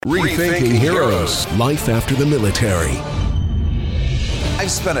Rethinking Heroes. Life after the military.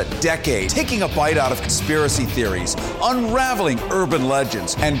 I've spent a decade taking a bite out of conspiracy theories, unraveling urban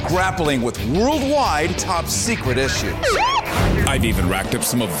legends, and grappling with worldwide top secret issues. I've even racked up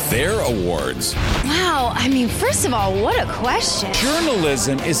some of their awards. Wow, first of all, what a question.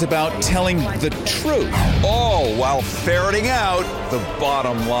 Journalism is about telling the truth, all while ferreting out the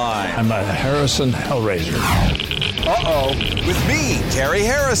bottom line. I'm a Harrison Hellraiser. With me, Carrie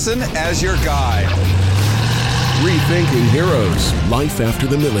Harrison, as your guide. Rethinking Heroes. Life after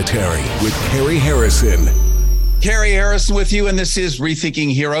the military with Carrie Harrison. Carrie Harrison with you, and this is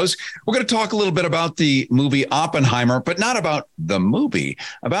Rethinking Heroes. We're going to talk a little bit about the movie Oppenheimer, but not about the movie,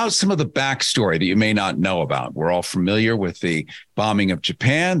 about some of the backstory that you may not know about. We're all familiar with the bombing of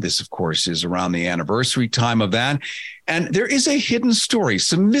Japan. This, of course, is around the anniversary time of that. And there is a hidden story,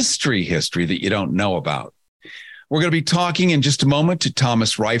 some mystery history that you don't know about. We're going to be talking in just a moment to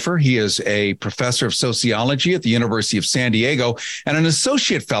Thomas Reifer. He is a professor of sociology at the University of San Diego and an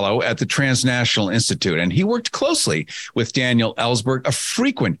associate fellow at the Transnational Institute. And he worked closely with Daniel Ellsberg, a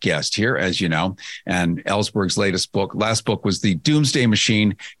frequent guest here, as you know. And Ellsberg's last book was The Doomsday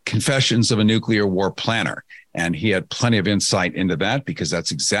Machine, Confessions of a Nuclear War Planner. And he had plenty of insight into that because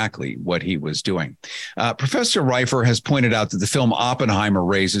that's exactly what he was doing. Professor Reifer has pointed out that the film Oppenheimer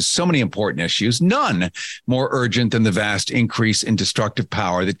raises so many important issues, none more urgent than the vast increase in destructive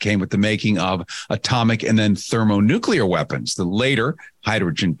power that came with the making of atomic and then thermonuclear weapons. The later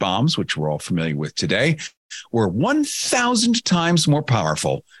hydrogen bombs, which we're all familiar with today, were 1,000 times more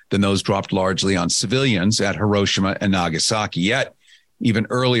powerful than those dropped largely on civilians at Hiroshima and Nagasaki. Yet, even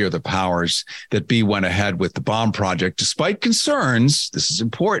earlier, the powers that be went ahead with the bomb project, despite concerns, this is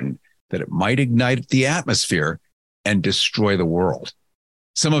important, that it might ignite the atmosphere and destroy the world.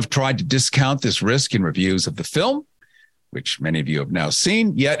 Some have tried to discount this risk in reviews of the film, which many of you have now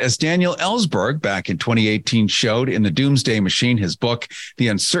seen. Yet, as Daniel Ellsberg back in 2018 showed in The Doomsday Machine, his book, the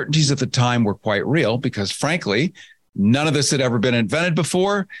uncertainties at the time were quite real because, frankly, none of this had ever been invented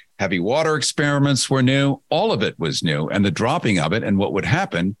before. Heavy water experiments were new. All of it was new. And the dropping of it and what would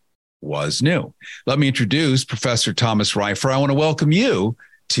happen was new. Let me introduce Professor Thomas Reifer. I want to welcome you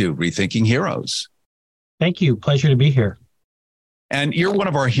to Rethinking Heroes. Thank you. Pleasure to be here. And you're one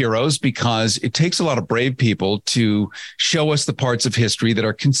of our heroes because it takes a lot of brave people to show us the parts of history that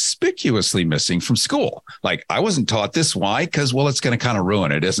are conspicuously missing from school. Like, I wasn't taught this. Why? Because, well, it's going to kind of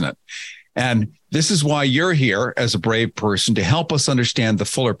ruin it, isn't it? And this is why you're here as a brave person to help us understand the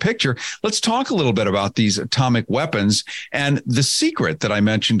fuller picture. Let's talk a little bit about these atomic weapons and the secret that I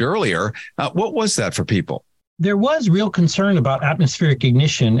mentioned earlier. What was that for people? There was real concern about atmospheric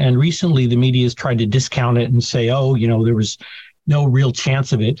ignition, and recently the media has tried to discount it and say, there was no real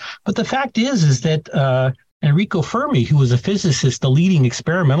chance of it. But the fact is that Enrico Fermi, who was a physicist, the leading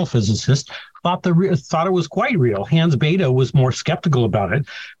experimental physicist, thought it was quite real. Hans Bethe was more skeptical about it.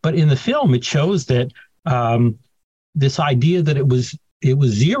 But in the film, it shows that this idea that it was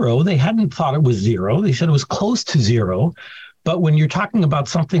zero, they hadn't thought it was zero. They said it was close to zero. But when you're talking about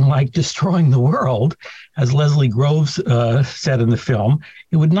something like destroying the world, as Leslie Groves said in the film,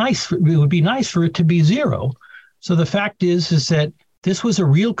 it would be nice for it to be zero. So the fact is that this was a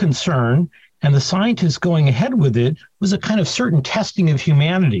real concern, and the scientists going ahead with it was a kind of certain testing of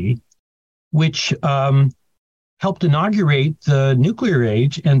humanity, which helped inaugurate the nuclear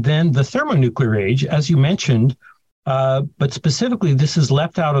age and then the thermonuclear age, as you mentioned. But specifically, this is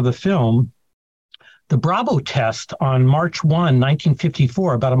left out of the film. The Bravo test on March 1,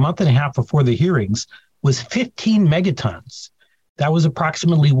 1954, about a month and a half before the hearings, was 15 megatons. That was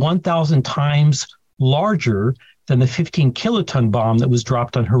approximately 1,000 times larger than the 15 kiloton bomb that was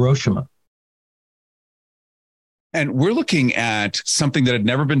dropped on Hiroshima. And we're looking at something that had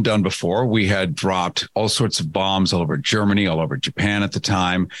never been done before. We had dropped all sorts of bombs all over Germany, all over Japan at the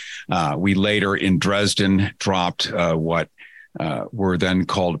time. We later in Dresden dropped what were then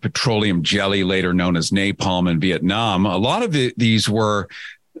called petroleum jelly, later known as napalm in Vietnam. A lot of these were,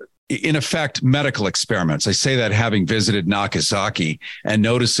 in effect, medical experiments. I say that having visited Nagasaki and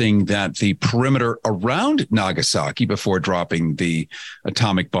noticing that the perimeter around Nagasaki before dropping the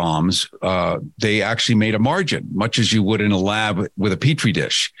atomic bombs, they actually made a margin, much as you would in a lab with a petri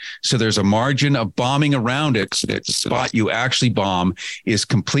dish. So there's a margin of bombing around it so that the spot you actually bomb is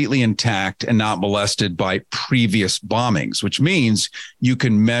completely intact and not molested by previous bombings, which means you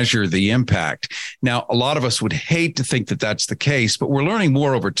can measure the impact. Now, a lot of us would hate to think that that's the case, but we're learning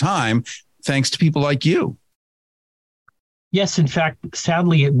more over time, thanks to people like you. Yes, in fact,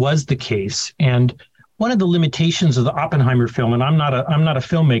 sadly, it was the case. And one of the limitations of the Oppenheimer film, and I'm not a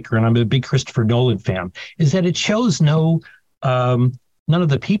filmmaker, and I'm a big Christopher Nolan fan, is that it shows no none of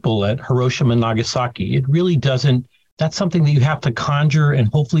the people at Hiroshima and Nagasaki. It really doesn't. That's something that you have to conjure, and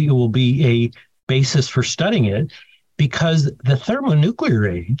hopefully it will be a basis for studying it, because the thermonuclear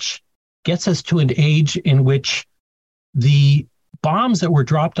age gets us to an age in which the bombs that were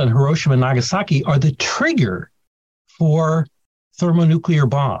dropped on Hiroshima and Nagasaki are the trigger for thermonuclear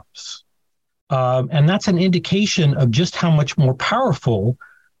bombs. And that's an indication of just how much more powerful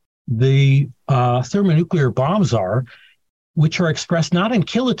the thermonuclear bombs are, which are expressed not in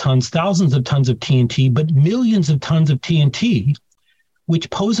kilotons, thousands of tons of TNT, but millions of tons of TNT, which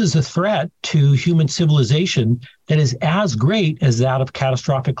poses a threat to human civilization that is as great as that of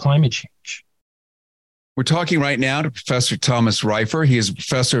catastrophic climate change. We're talking right now to Professor Thomas Reifer. He is a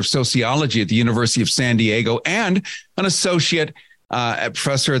professor of sociology at the University of San Diego and an associate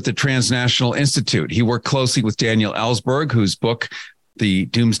professor at the Transnational Institute. He worked closely with Daniel Ellsberg, whose book, The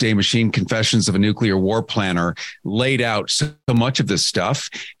Doomsday Machine: Confessions of a Nuclear War Planner, laid out so much of this stuff.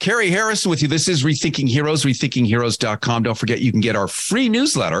 Carrie Harrison with you. This is Rethinking Heroes, rethinkingheroes.com. Don't forget, you can get our free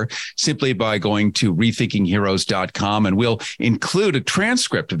newsletter simply by going to rethinkingheroes.com, and we'll include a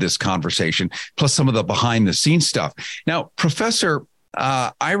transcript of this conversation, plus some of the behind the scenes stuff. Now, Professor,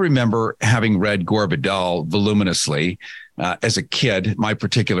 I remember having read Gore Vidal voluminously as a kid, my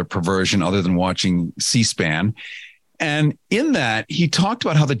particular perversion, other than watching C-SPAN. And in that, he talked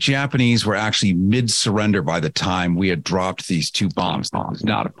about how the Japanese were actually mid-surrender by the time we had dropped these two bombs.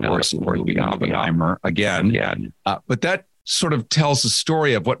 Not, of course, Oppenheimer again. But that sort of tells the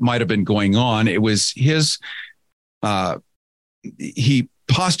story of what might have been going on. It was his, he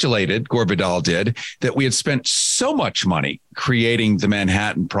postulated, Gore Vidal did, that we had spent so much money creating the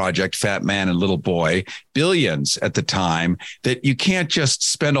Manhattan Project, Fat Man and Little Boy, billions at the time, that you can't just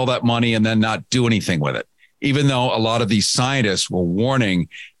spend all that money and then not do anything with it. Even though a lot of these scientists were warning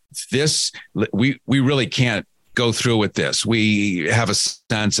this, we really can't go through with this. We have a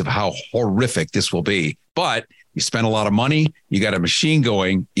sense of how horrific this will be. But you spend a lot of money, you got a machine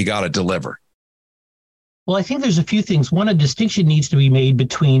going, you got to deliver. Well, I think there's a few things. One, a distinction needs to be made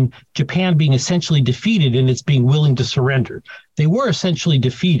between Japan being essentially defeated and its being willing to surrender. They were essentially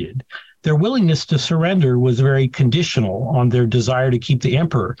defeated. Their willingness to surrender was very conditional on their desire to keep the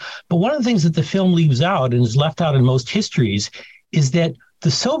emperor. But one of the things that the film leaves out and is left out in most histories is that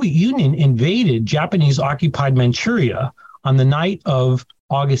the Soviet Union invaded Japanese-occupied Manchuria on the night of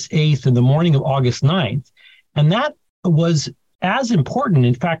August 8th and the morning of August 9th. And that was as important,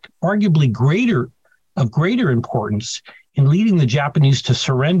 in fact, arguably of greater importance in leading the Japanese to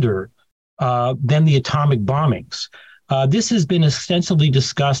surrender than the atomic bombings. This has been extensively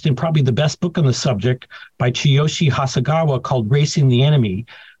discussed in probably the best book on the subject by Tsuyoshi Hasegawa called Racing the Enemy: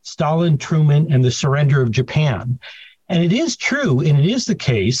 Stalin, Truman, and the Surrender of Japan. And it is true, and it is the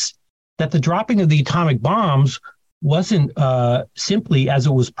case, that the dropping of the atomic bombs wasn't simply, as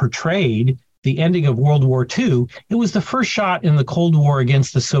it was portrayed, the ending of World War II. It was the first shot in the Cold War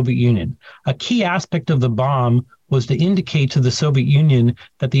against the Soviet Union. A key aspect of the bomb was to indicate to the Soviet Union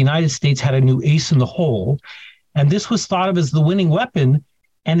that the United States had a new ace in the hole. And this was thought of as the winning weapon,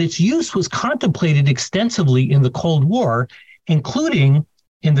 and its use was contemplated extensively in the Cold War, including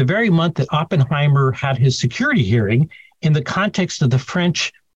in the very month that Oppenheimer had his security hearing in the context of the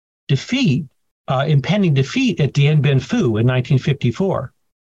French defeat, impending defeat at Dien Bien Phu in 1954.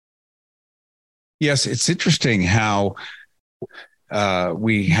 Yes, it's interesting how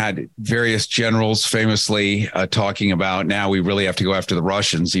we had various generals famously talking about now we really have to go after the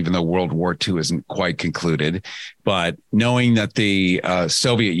Russians, even though World War II isn't quite concluded. But knowing that the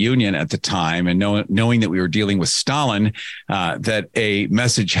Soviet Union at the time and knowing that we were dealing with Stalin, that a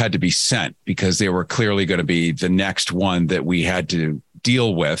message had to be sent because they were clearly going to be the next one that we had to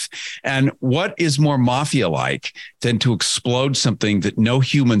deal with. And what is more mafia-like than to explode something that no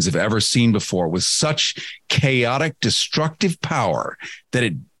humans have ever seen before with such chaotic, destructive power that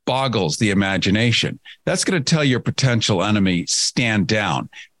it boggles the imagination? That's going to tell your potential enemy, stand down.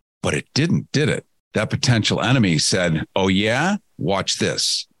 But it didn't, did it? That potential enemy said, oh yeah, watch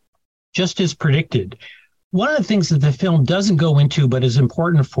this. Just as predicted. One of the things that the film doesn't go into, but is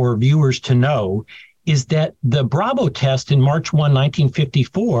important for viewers to know, is that the Bravo test in March 1,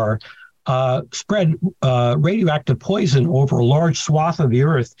 1954, spread radioactive poison over a large swath of the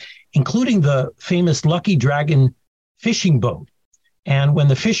Earth, including the famous Lucky Dragon fishing boat. And when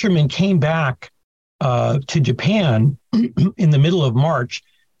the fishermen came back to Japan in the middle of March,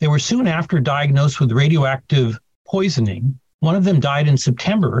 they were soon after diagnosed with radioactive poisoning. One of them died in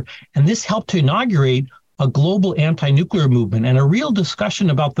September, and this helped to inaugurate a global anti-nuclear movement and a real discussion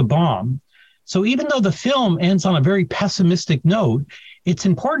about the bomb. So even though the film ends on a very pessimistic note, it's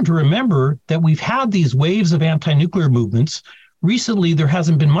important to remember that we've had these waves of anti-nuclear movements recently there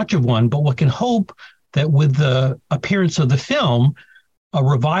hasn't been much of one, but one can hope that with the appearance of the film, a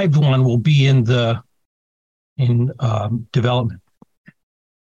revived one will be in development.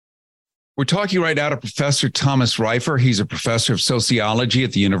 We're talking right now to Professor Thomas Reifer. He's a professor of sociology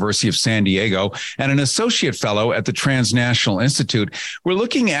at the University of San Diego and an associate fellow at the Transnational Institute. We're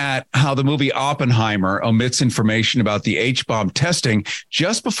looking at how the movie Oppenheimer omits information about the H-bomb testing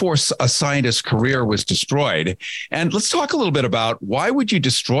just before a scientist's career was destroyed. And let's talk a little bit about why would you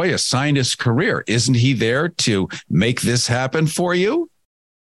destroy a scientist's career? Isn't he there to make this happen for you?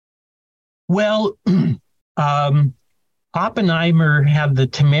 Well, Oppenheimer had the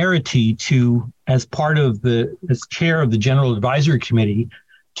temerity to, as chair of the General Advisory Committee,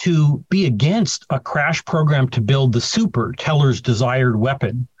 to be against a crash program to build the super Teller's desired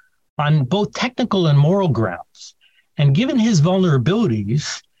weapon on both technical and moral grounds. And given his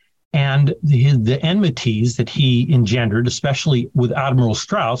vulnerabilities and the enmities that he engendered, especially with Admiral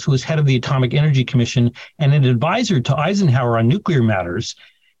Strauss, who was head of the Atomic Energy Commission and an advisor to Eisenhower on nuclear matters,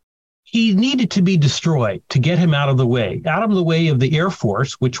 he needed to be destroyed to get him out of the way of the Air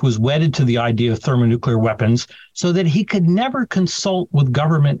Force, which was wedded to the idea of thermonuclear weapons, so that he could never consult with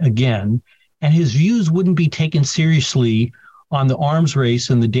government again, and his views wouldn't be taken seriously on the arms race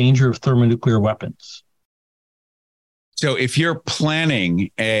and the danger of thermonuclear weapons. So if you're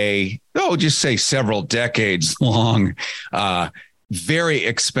planning just say several decades long, very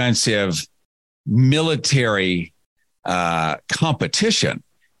expensive military competition,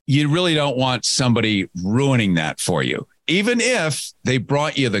 you really don't want somebody ruining that for you, even if they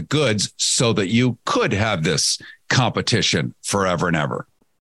brought you the goods so that you could have this competition forever and ever.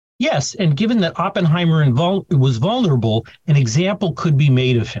 Yes, and given that Oppenheimer was vulnerable, an example could be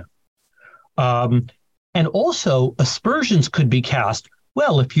made of him. And also, aspersions could be cast.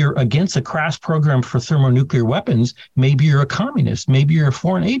 Well, if you're against a crash program for thermonuclear weapons, maybe you're a communist, maybe you're a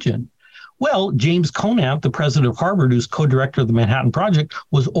foreign agent. Well, James Conant, the president of Harvard, who's co-director of the Manhattan Project,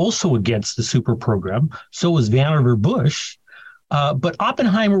 was also against the super program. So was Vannevar Bush. But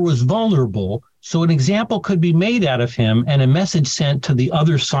Oppenheimer was vulnerable, so an example could be made out of him and a message sent to the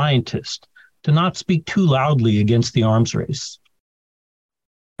other scientists to not speak too loudly against the arms race.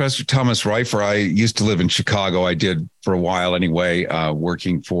 Professor Thomas Reifer, I used to live in Chicago. I did for a while anyway,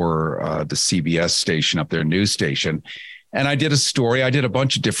 working for the CBS station up there, news station. And I did a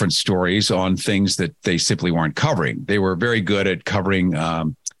bunch of different stories on things that they simply weren't covering. They were very good at covering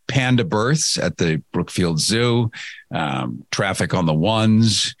panda births at the Brookfield Zoo, traffic on the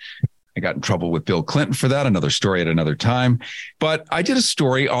ones. I got in trouble with Bill Clinton for that, another story at another time. But I did a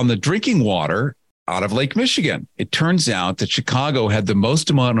story on the drinking water out of Lake Michigan. It turns out that Chicago had the most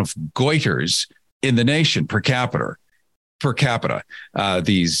amount of goiters in the nation per capita.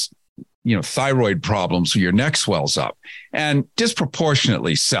 These thyroid problems where your neck swells up, and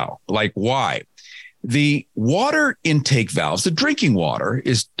disproportionately so. Like, why? The water intake valves, the drinking water,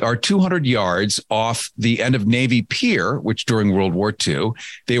 are 200 yards off the end of Navy Pier, which during World War II,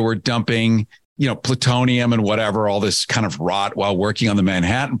 they were dumping, plutonium and whatever, all this kind of rot while working on the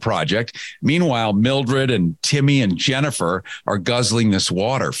Manhattan Project. Meanwhile, Mildred and Timmy and Jennifer are guzzling this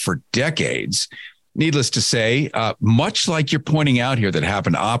water for decades. Needless to say, much like you're pointing out here that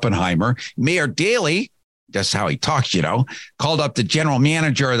happened to Oppenheimer, Mayor Daley, that's how he talks, called up the general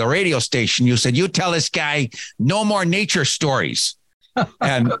manager of the radio station. You said, you tell this guy no more nature stories.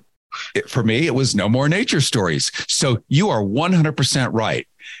 And for me, it was no more nature stories. So you are 100% right.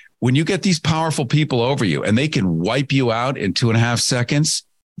 When you get these powerful people over you and they can wipe you out in 2.5 seconds,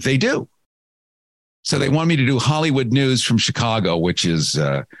 they do. So they want me to do Hollywood news from Chicago, which is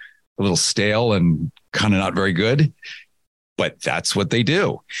a little stale and kind of not very good, but that's what they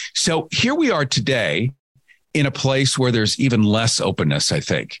do. So here we are today in a place where there's even less openness, I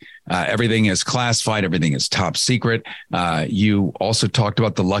think. Everything is classified. Everything is top secret. You also talked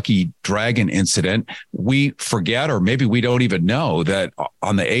about the Lucky Dragon incident. We forget, or maybe we don't even know, that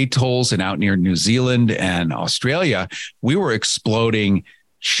on the atolls and out near New Zealand and Australia, we were exploding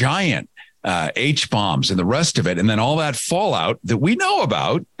giant H-bombs and the rest of it. And then all that fallout that we know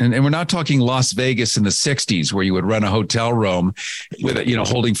about, and we're not talking Las Vegas in the 60s where you would rent a hotel room with,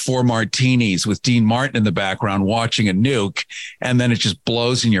 holding 4 martinis with Dean Martin in the background watching a nuke, and then it just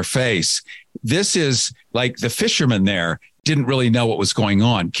blows in your face. This is like the fishermen there didn't really know what was going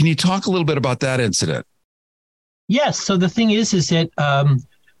on. Can you talk a little bit about that incident? Yes. So the thing is that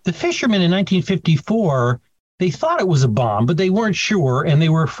the fishermen in 1954, they thought it was a bomb, but they weren't sure, and they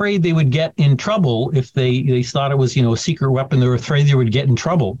were afraid they would get in trouble if they thought it was, a secret weapon. They were afraid they would get in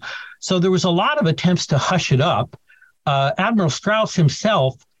trouble. So there was a lot of attempts to hush it up. Admiral Strauss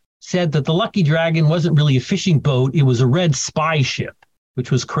himself said that the Lucky Dragon wasn't really a fishing boat. It was a red spy ship,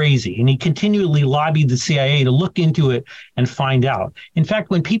 which was crazy. And he continually lobbied the CIA to look into it and find out. In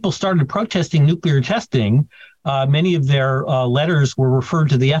fact, when people started protesting nuclear testing, many of their letters were referred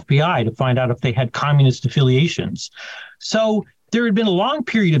to the FBI to find out if they had communist affiliations. So there had been a long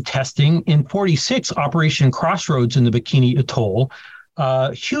period of testing. In 1946, Operation Crossroads in the Bikini Atoll,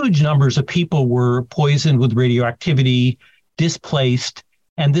 huge numbers of people were poisoned with radioactivity, displaced,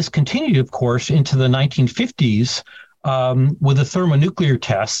 and this continued, of course, into the 1950s with a thermonuclear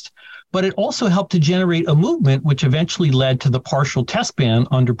test. But it also helped to generate a movement which eventually led to the partial test ban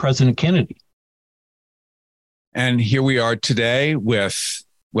under President Kennedy. And here we are today with,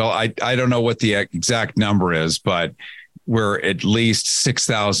 well, I don't know what the exact number is, but we're at least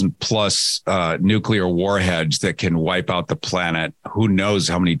 6,000 plus nuclear warheads that can wipe out the planet. Who knows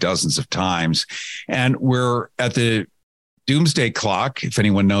how many dozens of times. And we're at the doomsday clock, if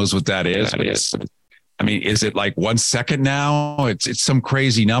anyone knows what that is. I mean, is it like 1 second now? It's some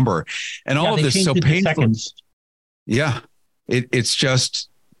crazy number. And all of this so painful. Yeah, it's just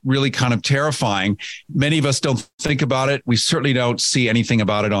really kind of terrifying. Many of us don't think about it. We certainly don't see anything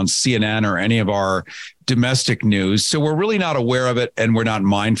about it on CNN or any of our domestic news. So we're really not aware of it and we're not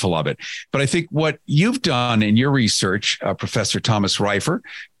mindful of it. But I think what you've done in your research, Professor Thomas Reifer,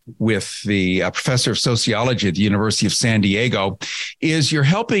 with the professor of sociology at the University of San Diego, is you're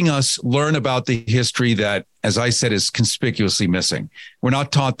helping us learn about the history that, as I said, is conspicuously missing. We're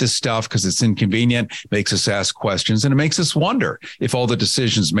not taught this stuff because it's inconvenient, makes us ask questions, and it makes us wonder if all the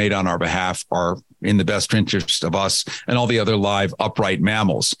decisions made on our behalf are in the best interest of us and all the other live, upright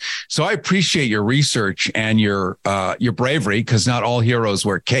mammals. So I appreciate your research and your bravery, because not all heroes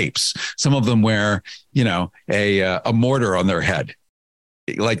wear capes. Some of them wear, a mortar on their head,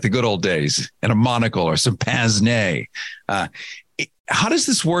 like the good old days, and a monocle or some pince-nez. How does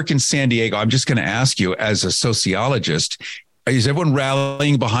this work in San Diego? I'm just going to ask you, as a sociologist, is everyone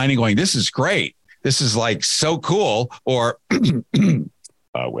rallying behind and going, this is great, this is like so cool? Or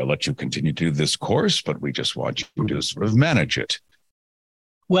we'll let you continue to do this course, but we just want you to sort of manage it?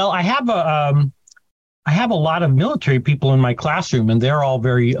 Well, I have a lot of military people in my classroom, and they're all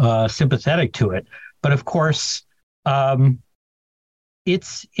very sympathetic to it. But of course,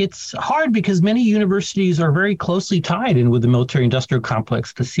 it's hard because many universities are very closely tied in with the military-industrial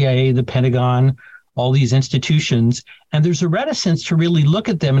complex, the CIA, the Pentagon, all these institutions, and there's a reticence to really look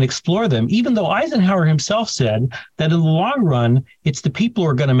at them and explore them, even though Eisenhower himself said that in the long run, it's the people who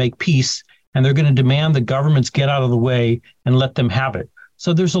are going to make peace, and they're going to demand the governments get out of the way and let them have it.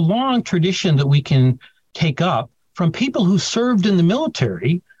 So there's a long tradition that we can take up from people who served in the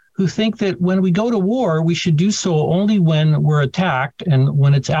military, who think that when we go to war, we should do so only when we're attacked and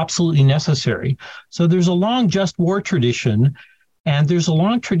when it's absolutely necessary. So there's a long just war tradition, and there's a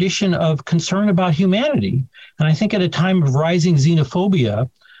long tradition of concern about humanity. And I think at a time of rising xenophobia,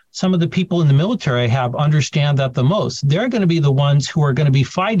 some of the people in the military understand that the most. They're going to be the ones who are going to be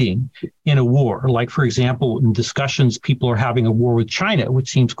fighting in a war. Like, for example, in discussions, people are having a war with China, which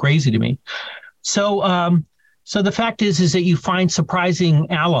seems crazy to me. So the fact is that you find surprising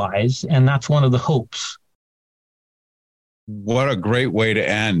allies, and that's one of the hopes. What a great way to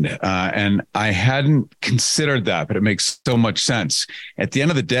end. And I hadn't considered that, but it makes so much sense. At the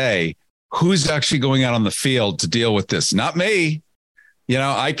end of the day, who's actually going out on the field to deal with this? Not me.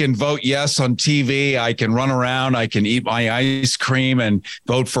 I can vote yes on TV. I can run around. I can eat my ice cream and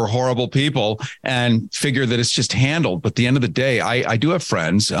vote for horrible people and figure that it's just handled. But at the end of the day, I do have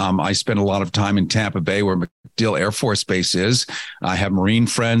friends. I spend a lot of time in Tampa Bay, where MacDill Air Force Base is. I have Marine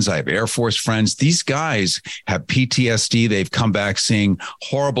friends. I have Air Force friends. These guys have PTSD. They've come back seeing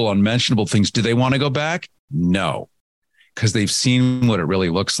horrible, unmentionable things. Do they want to go back? No, because they've seen what it really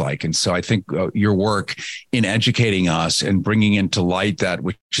looks like. And so I think your work in educating us and bringing into light that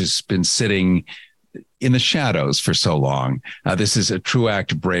which has been sitting in the shadows for so long, this is a true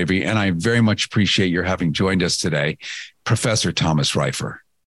act of bravery. And I very much appreciate your having joined us today, Professor Thomas Reifer.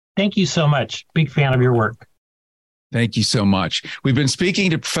 Thank you so much. Big fan of your work. Thank you so much. We've been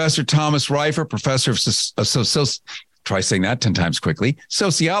speaking to Professor Thomas Reifer, professor of try saying that 10 times quickly,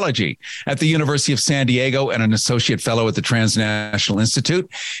 sociology at the University of San Diego and an associate fellow at the Transnational Institute.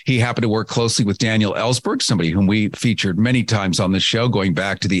 He happened to work closely with Daniel Ellsberg, somebody whom we featured many times on the show, going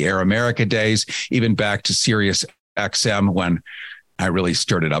back to the Air America days, even back to Sirius XM when I really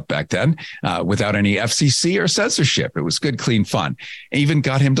stirred it up back then, without any FCC or censorship. It was good, clean fun. Even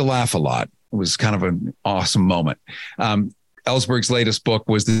got him to laugh a lot. It was kind of an awesome moment. Ellsberg's latest book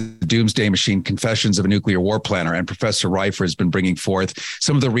was The Doomsday Machine, Confessions of a Nuclear War Planner. And Professor Reifer has been bringing forth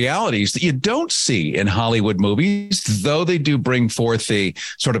some of the realities that you don't see in Hollywood movies, though they do bring forth a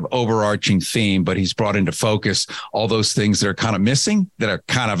sort of overarching theme. But he's brought into focus all those things that are kind of missing, that are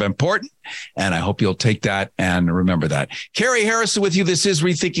kind of important. And I hope you'll take that and remember that. Carrie Harrison with you. This is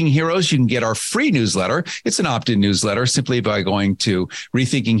Rethinking Heroes. You can get our free newsletter. It's an opt-in newsletter simply by going to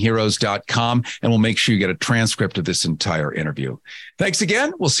rethinkingheroes.com, and we'll make sure you get a transcript of this entire interview. Thanks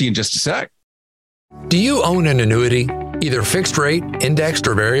again. We'll see you in just a sec. Do you own an annuity, either fixed rate, indexed,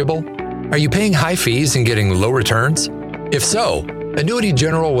 or variable? Are you paying high fees and getting low returns? If so, Annuity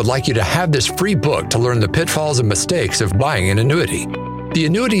General would like you to have this free book to learn the pitfalls and mistakes of buying an annuity. The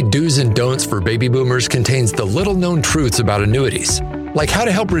Annuity Do's and Don'ts for Baby Boomers contains the little-known truths about annuities, like how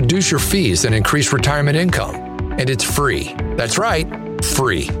to help reduce your fees and increase retirement income. And it's free. That's right,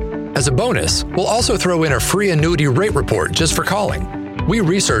 free. As a bonus, we'll also throw in a free annuity rate report just for calling. We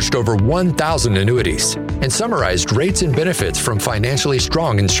researched over 1,000 annuities and summarized rates and benefits from financially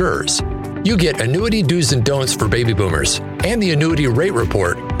strong insurers. You get Annuity Do's and Don'ts for Baby Boomers and the Annuity Rate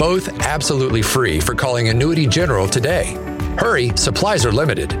Report, both absolutely free for calling Annuity General today. Hurry, supplies are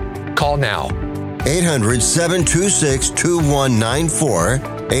limited. Call now. 800-726-2194.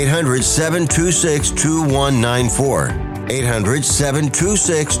 800-726-2194.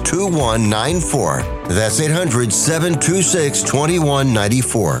 800-726-2194. That's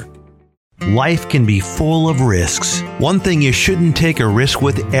 800-726-2194. Life can be full of risks. One thing you shouldn't take a risk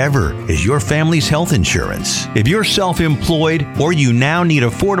with ever is your family's health insurance. If you're self-employed or you now need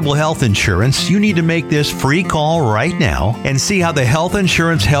affordable health insurance, you need to make this free call right now and see how the Health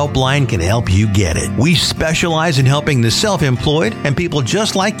Insurance Helpline can help you get it. We specialize in helping the self-employed and people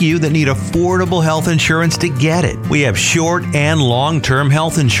just like you that need affordable health insurance to get it. We have short and long-term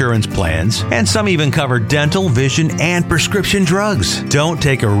health insurance plans, and some even cover dental, vision, and prescription drugs. Don't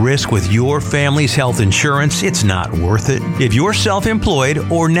take a risk with your family's health insurance. It's not worth it. If you're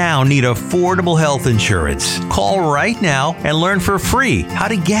self-employed or now need affordable health insurance, call right now and learn for free how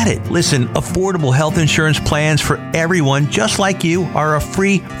to get it. Listen, affordable health insurance plans for everyone just like you are a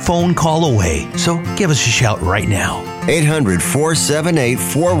free phone call away. So give us a shout right now.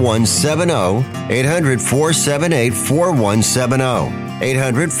 800-478-4170. 800-478-4170.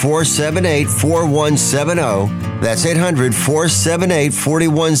 800-478-4170. That's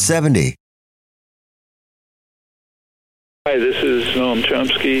 800-478-4170. Hi, this is Noam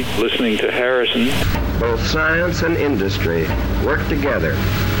Chomsky, listening to Harrison. Both science and industry work together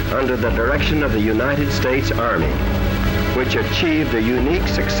under the direction of the United States Army, which achieved a unique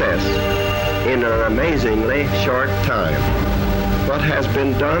success in an amazingly short time. What has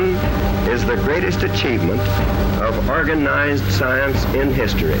been done is the greatest achievement of organized science in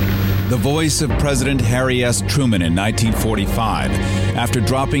history. The voice of President Harry S. Truman in 1945, after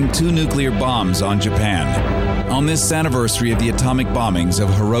dropping 2 nuclear bombs on Japan. On this anniversary of the atomic bombings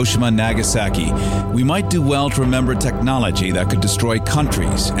of Hiroshima and Nagasaki, we might do well to remember technology that could destroy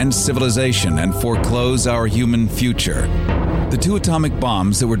countries and civilization and foreclose our human future. The 2 atomic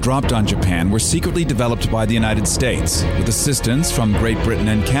bombs that were dropped on Japan were secretly developed by the United States, with assistance from Great Britain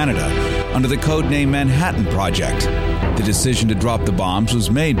and Canada, under the codename Manhattan Project. The decision to drop the bombs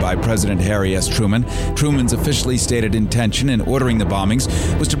was made by President Harry S. Truman. Truman's officially stated intention in ordering the bombings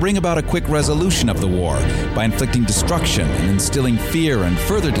was to bring about a quick resolution of the war by inflicting destruction and instilling fear and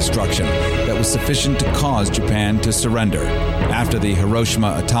further destruction that was sufficient to cause Japan to surrender. After the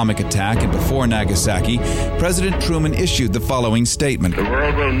Hiroshima atomic attack and before Nagasaki, President Truman issued the following statement. The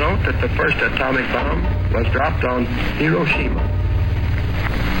world will note that the first atomic bomb was dropped on Hiroshima.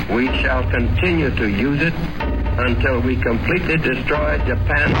 We shall continue to use it until we completely destroy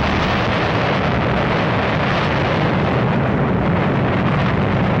Japan.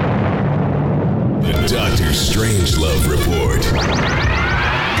 Dr. Strangelove Report.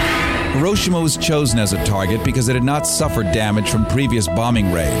 Hiroshima was chosen as a target because it had not suffered damage from previous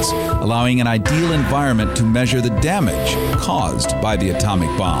bombing raids, allowing an ideal environment to measure the damage caused by the atomic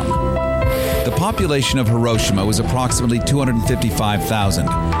bomb. The population of Hiroshima was approximately 255,000.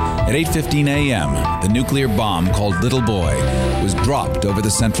 At 8:15 a.m., the nuclear bomb called Little Boy was dropped over the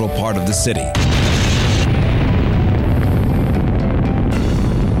central part of the city.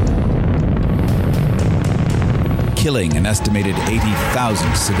 Killing an estimated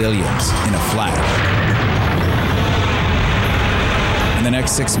 80,000 civilians in a flash. In the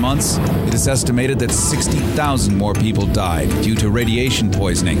next 6 months, it is estimated that 60,000 more people died due to radiation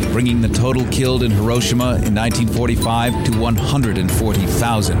poisoning, bringing the total killed in Hiroshima in 1945 to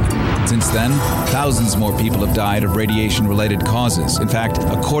 140,000. Since then, thousands more people have died of radiation-related causes. In fact,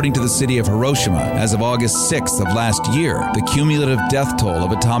 according to the city of Hiroshima, as of August 6th of last year, the cumulative death toll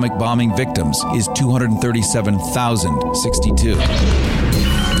of atomic bombing victims is 237,062.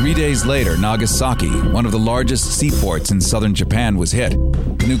 3 days later, Nagasaki, one of the largest seaports in southern Japan, was hit.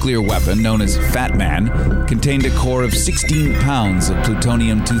 The nuclear weapon, known as Fat Man, contained a core of 16 pounds of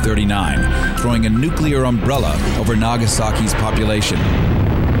plutonium-239, throwing a nuclear umbrella over Nagasaki's population,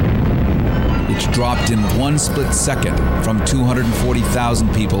 which dropped in one split second from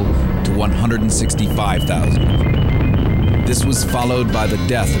 240,000 people to 165,000. This was followed by the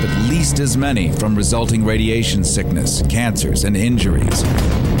death of at least as many from resulting radiation sickness, cancers, and injuries.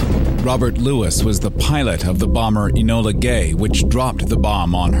 Robert Lewis was the pilot of the bomber Enola Gay, which dropped the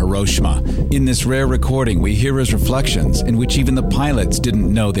bomb on Hiroshima. In this rare recording, we hear his reflections, in which even the pilots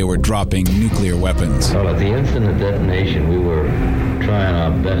didn't know they were dropping nuclear weapons. Well, at the instant of detonation, we were trying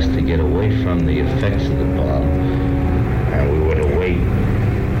our best to get away from the effects of the bomb, and we were to wait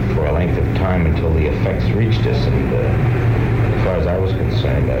for a length of time until the effects reached us. And as far as I was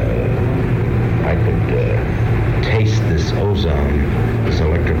concerned, I could taste this ozone, this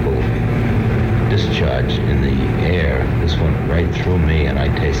electrical discharge in the air. This went right through me, and I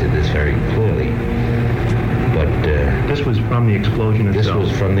tasted this very clearly. But this was from the explosion itself? This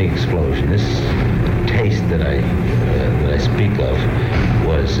was from the explosion. This taste that I speak of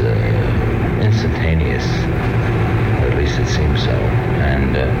was instantaneous. At least it seemed so.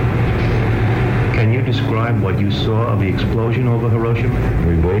 And can you describe what you saw of the explosion over Hiroshima?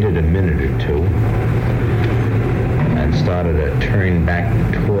 We waited a minute or two and started to turn back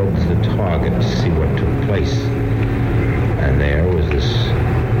towards the target to see what took place. And there was this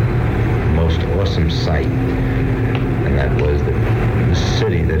most awesome sight, and that was the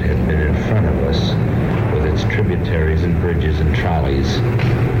city that had been in front of us, with its tributaries and bridges and trolleys,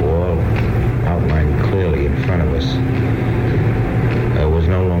 all outlined clearly in front of us, was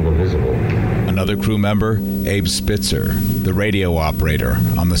no longer visible. Another crew member, Abe Spitzer, the radio operator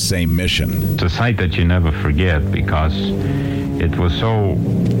on the same mission. It's a sight that you never forget, because it was so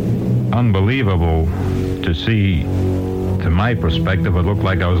unbelievable to see. To my perspective, it looked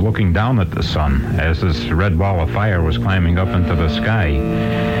like I was looking down at the sun as this red ball of fire was climbing up into the sky.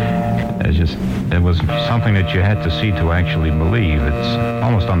 It was something that you had to see to actually believe. It's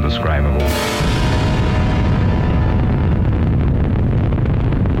almost undescribable.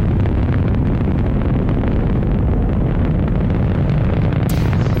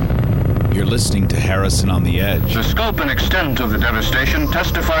 Listening to Harrison on the Edge. The scope and extent of the devastation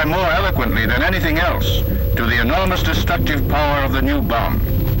testify more eloquently than anything else to the enormous destructive power of the new bomb.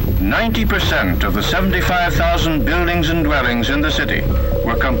 90% of the 75,000 buildings and dwellings in the city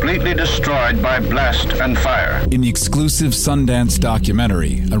were completely destroyed by blast and fire. In the exclusive Sundance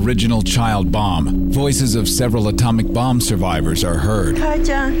documentary, Original Child Bomb, voices of several atomic bomb survivors are heard. He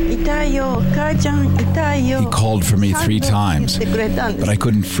called for me 3 times, but I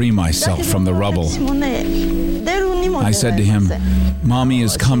couldn't free myself from the rubble. I said to him, "Mommy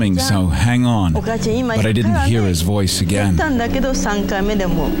is coming, so hang on." But I didn't hear his voice again.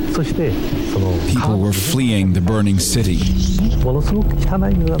 People were fleeing the burning city.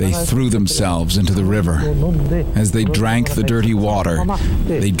 They threw themselves into the river. As they drank the dirty water,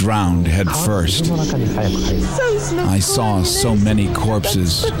 they drowned head first. I saw so many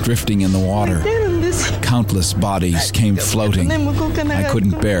corpses drifting in the water. Countless bodies came floating. I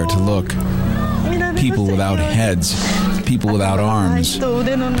couldn't bear to look. People without heads, people without arms,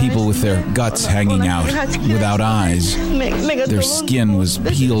 people with their guts hanging out, without eyes. Their skin was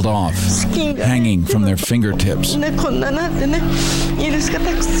peeled off, hanging from their fingertips. In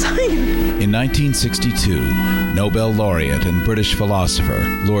 1962, Nobel laureate and British philosopher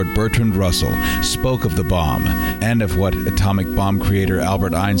Lord Bertrand Russell spoke of the bomb and of what atomic bomb creator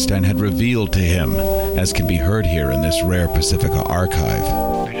Albert Einstein had revealed to him, as can be heard here in this rare Pacifica archive.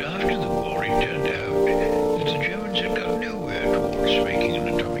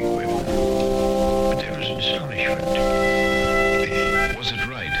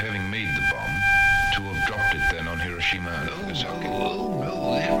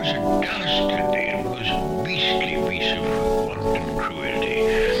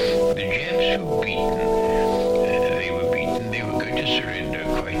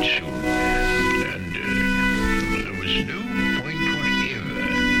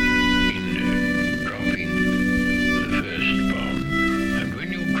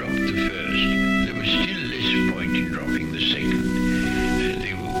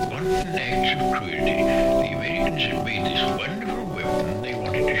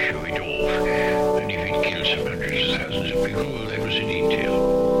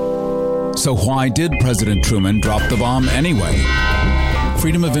 So why did President Truman drop the bomb anyway?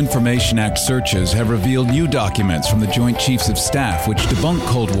 Freedom of Information Act searches have revealed new documents from the Joint Chiefs of Staff which debunk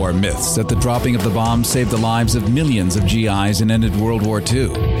Cold War myths that the dropping of the bomb saved the lives of millions of GIs and ended World War II.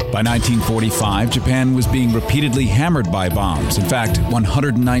 By 1945, Japan was being repeatedly hammered by bombs. In fact,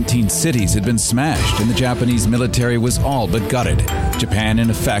 119 cities had been smashed, and the Japanese military was all but gutted. Japan, in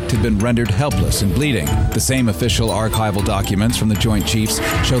effect, had been rendered helpless and bleeding. The same official archival documents from the Joint Chiefs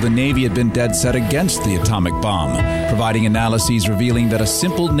show the Navy had been dead set against the atomic bomb, providing analyses revealing that a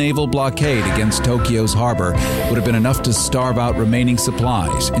simple naval blockade against Tokyo's harbor would have been enough to starve out remaining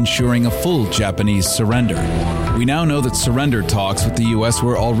supplies, ensuring a full Japanese surrender. We now know that surrender talks with the U.S.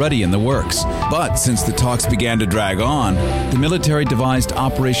 were already in the works. But since the talks began to drag on, the military devised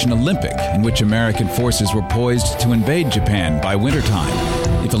Operation Olympic, in which American forces were poised to invade Japan by wintertime.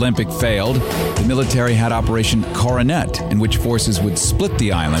 If Olympic failed, the military had Operation Coronet, in which forces would split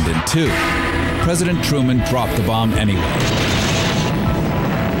the island in two. President Truman dropped the bomb anyway.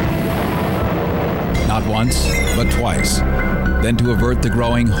 Not once, but twice. Then, to avert the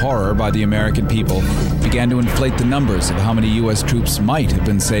growing horror by the American people, began to inflate the numbers of how many U.S. troops might have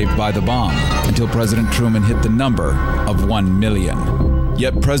been saved by the bomb, until President Truman hit the number of 1 million.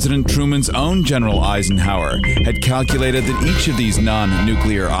 Yet President Truman's own General Eisenhower had calculated that each of these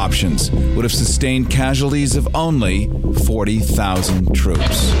non-nuclear options would have sustained casualties of only 40,000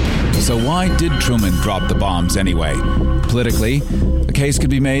 troops. So why did Truman drop the bombs anyway? Politically, a case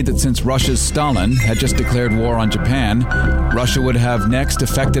could be made that since Russia's Stalin had just declared war on Japan, Russia would have next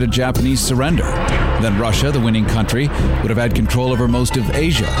effected a Japanese surrender. Then Russia, the winning country, would have had control over most of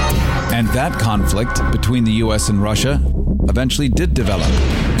Asia. And that conflict between the U.S. and Russia eventually did develop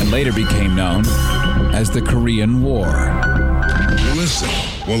and later became known as the Korean War. Listen,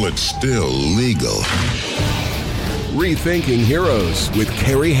 well, it's still legal. Rethinking Heroes with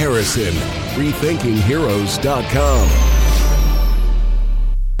Carrie Harrison. RethinkingHeroes.com.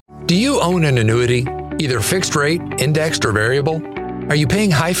 Do you own an annuity, either fixed rate, indexed, or variable? Are you paying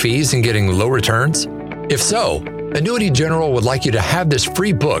high fees and getting low returns? If so, Annuity General would like you to have this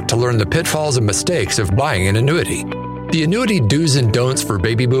free book to learn the pitfalls and mistakes of buying an annuity. The Annuity Do's and Don'ts for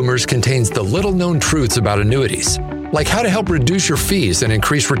Baby Boomers contains the little-known truths about annuities, like how to help reduce your fees and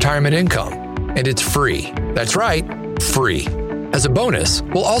increase retirement income. And it's free. That's right, free. As a bonus,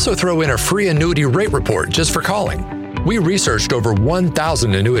 we'll also throw in a free annuity rate report just for calling. We researched over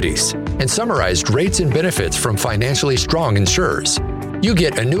 1,000 annuities and summarized rates and benefits from financially strong insurers. You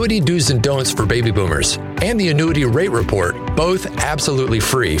get Annuity Do's and Don'ts for Baby Boomers and the Annuity Rate Report, both absolutely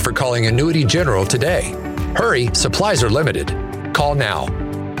free for calling Annuity General today. Hurry, supplies are limited. Call now.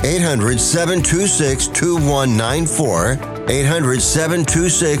 800-726-2194.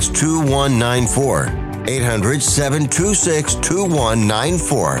 800-726-2194.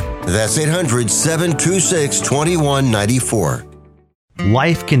 800-726-2194. That's 800-726-2194.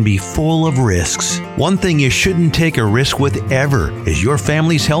 Life can be full of risks. One thing you shouldn't take a risk with ever is your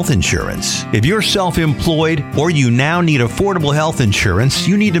family's health insurance. If you're self-employed or you now need affordable health insurance,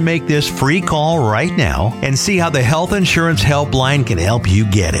 you need to make this free call right now and see how the Health Insurance Helpline can help you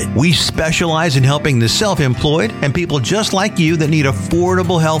get it. We specialize in helping the self-employed and people just like you that need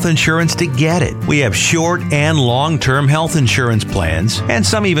affordable health insurance to get it. We have short and long-term health insurance plans, and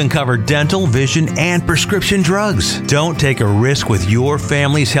some even cover dental, vision, and prescription drugs. Don't take a risk with your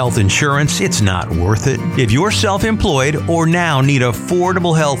family's health insurance. It's not worth it. If you're self-employed or now need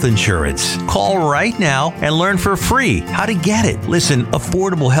affordable health insurance, call right now and learn for free how to get it. Listen,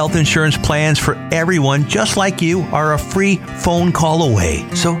 affordable health insurance plans for everyone just like you are a free phone call away.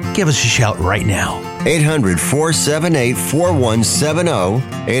 So give us a shout right now. 800-478-4170.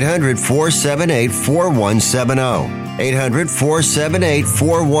 800-478-4170.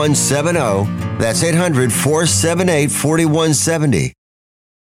 800-478-4170. That's 800-478-4170.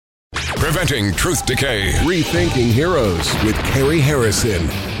 Preventing truth decay. Rethinking Heroes with Carrie Harrison.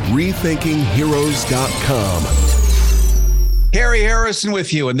 RethinkingHeroes.com. Carrie Harrison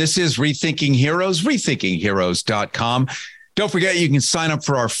with you, and this is Rethinking Heroes, RethinkingHeroes.com. Don't forget, you can sign up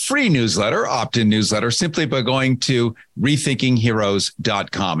for our free newsletter, opt-in newsletter, simply by going to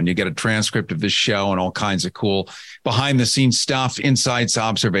RethinkingHeroes.com, and you get a transcript of this show and all kinds of cool behind-the-scenes stuff, insights,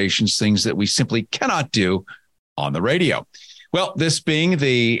 observations, things that we simply cannot do on the radio. Well, this being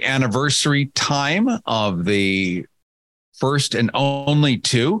the anniversary time of the first and only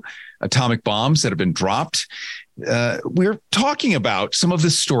two atomic bombs that have been dropped, we're talking about some of the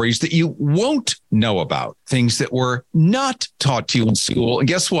stories that you won't know about, things that were not taught to you in school. And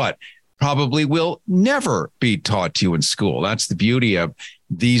guess what? Probably will never be taught to you in school. That's the beauty of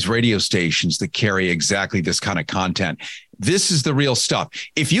these radio stations that carry exactly this kind of content. This is the real stuff.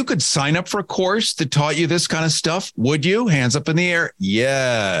 If you could sign up for a course that taught you this kind of stuff, would you? Hands up in the air.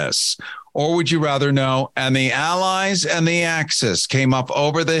 Yes. Or would you rather know? And the Allies and the Axis came up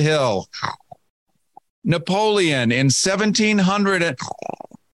over the hill. Napoleon in 1700.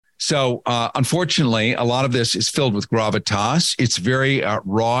 So unfortunately, a lot of this is filled with gravitas. It's very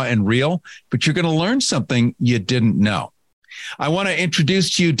raw and real, but you're going to learn something you didn't know. I want to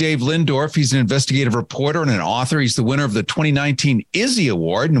introduce to you Dave Lindorf. He's an investigative reporter and an author. He's the winner of the 2019 Izzy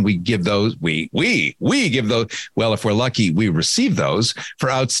Award, and we give those. We give those. Well, if we're lucky, we receive those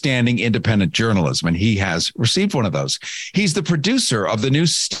for outstanding independent journalism, and he has received one of those. He's the producer of the new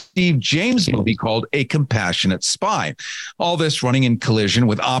Steve James movie called A Compassionate Spy. All this running in collision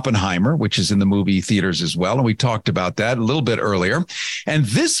with Oppenheimer, which is in the movie theaters as well, and we talked about that a little bit earlier. And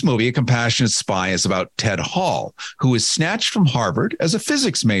this movie, A Compassionate Spy, is about Ted Hall, who is snatched from Harvard as a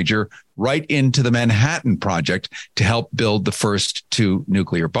physics major right into the Manhattan Project to help build the first 2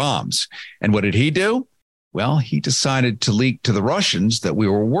 nuclear bombs. And what did he do? Well, he decided to leak to the Russians that we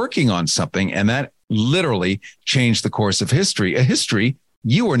were working on something, and that literally changed the course of history, a history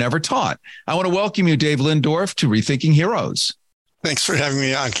you were never taught. I want to welcome you, Dave Lindorf, to Rethinking Heroes. Thanks for having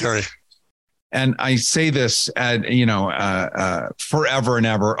me on, Kerry. And I say this, forever and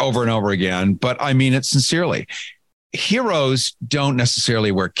ever, over and over again, but I mean it sincerely. Heroes don't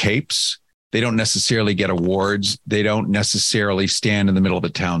necessarily wear capes. They don't necessarily get awards. They don't necessarily stand in the middle of the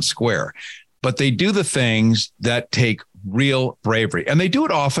town square, but they do the things that take real bravery, and they do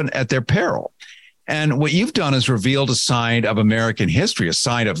it often at their peril. And what you've done is revealed a side of American history, a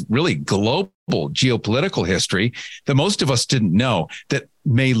side of really global geopolitical history that most of us didn't know, that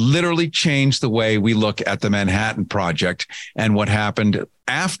may literally change the way we look at the Manhattan Project and what happened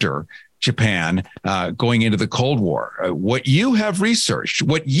after Japan going into the Cold War. What you have researched,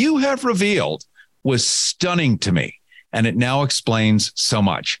 what you have revealed was stunning to me, and it now explains so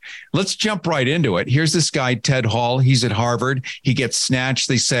much. Let's jump right into it. Here's this guy, Ted Hall. He's at Harvard. He gets snatched.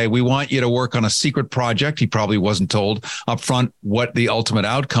 They say, we want you to work on a secret project. He probably wasn't told up front what the ultimate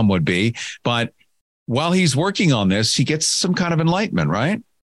outcome would be. But while he's working on this, he gets some kind of enlightenment, right?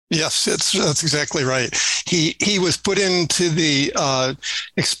 Yes, that's exactly right. He was put into the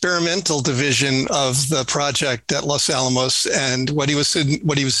experimental division of the project at Los Alamos, and what he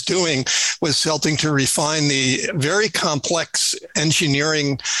was doing was helping to refine the very complex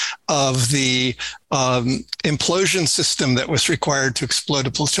engineering of the implosion system that was required to explode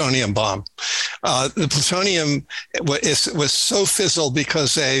a plutonium bomb. The plutonium was so fizzled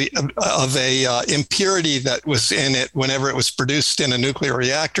because of a impurity that was in it whenever it was produced in a nuclear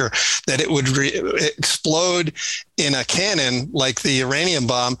reactor, that it would explode in a cannon like the uranium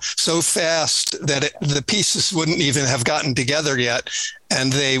bomb so fast that the pieces wouldn't even have gotten together yet,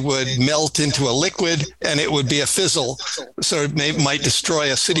 and they would melt into a liquid and it would be a fizzle. So it might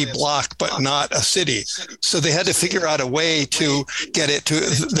destroy a city block, but not a city. So they had to figure out a way to get it to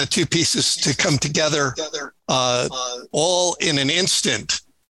the 2 pieces to come together all in an instant,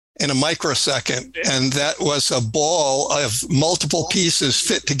 in a microsecond. And that was a ball of multiple pieces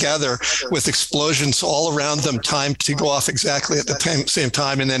fit together with explosions all around them, timed to go off exactly at the same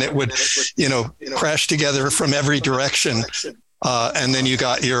time. And then it would, crash together from every direction. And then you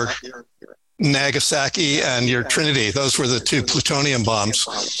got your Nagasaki and your Trinity. Those were the 2 plutonium bombs.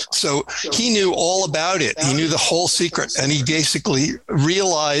 So he knew all about it. He knew the whole secret. And he basically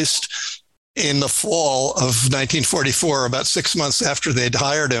realized in the fall of 1944, about 6 months after they'd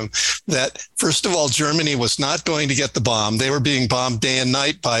hired him, that first of all, Germany was not going to get the bomb. They were being bombed day and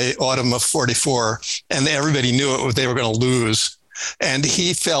night by autumn of 44, and everybody knew they were going to lose. And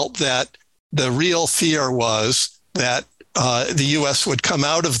he felt that the real fear was that the U.S. would come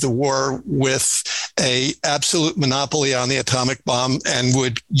out of the war with a absolute monopoly on the atomic bomb and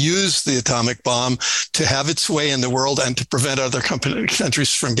would use the atomic bomb to have its way in the world and to prevent other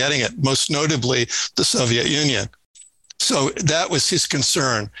countries from getting it, most notably the Soviet Union. So that was his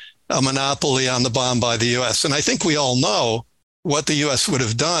concern, a monopoly on the bomb by the U.S. And I think we all know what the U.S. would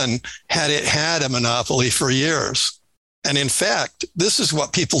have done had it had a monopoly for years. And in fact, this is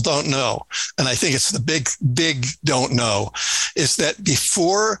what people don't know. And I think it's the big don't know, is that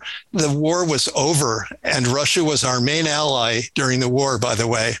before the war was over, and Russia was our main ally during the war, by the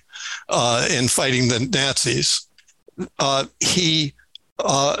way, in fighting the Nazis, the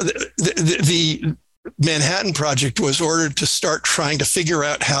Manhattan Project was ordered to start trying to figure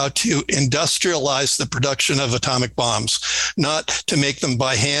out how to industrialize the production of atomic bombs, not to make them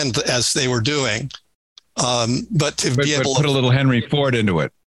by hand as they were doing. But to be able to put a little Henry Ford into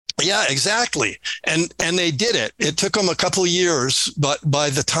it. Yeah, exactly. And they did it. It took them a couple of years, but by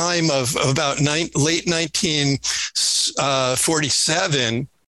the time of about late 1947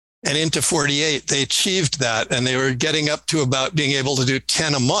 and into 48, they achieved that. And they were getting up to about being able to do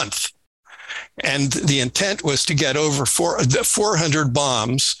 10 a month. And the intent was to get over 400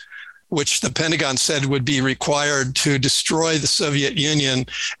 bombs, which the Pentagon said would be required to destroy the Soviet Union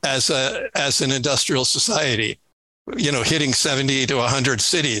as an industrial society, hitting 70 to 100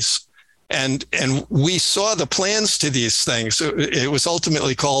 cities. And we saw the plans to these things. It was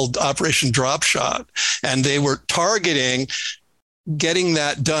ultimately called Operation Drop Shot. And they were targeting getting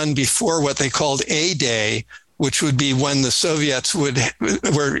that done before what they called A-Day, which would be when the Soviets were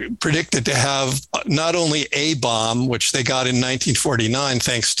predicted to have not only a bomb, which they got in 1949,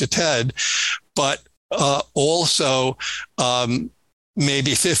 thanks to Ted, but also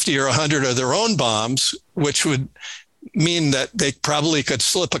maybe 50 or 100 of their own bombs, which would mean that they probably could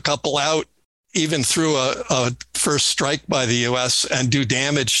slip a couple out even through a first strike by the U.S. and do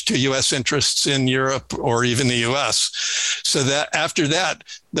damage to U.S. interests in Europe or even the U.S. So that after that,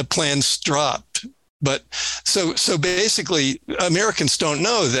 the plans dropped. But so basically, Americans don't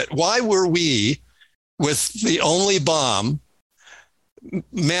know that. Why were we, with the only bomb,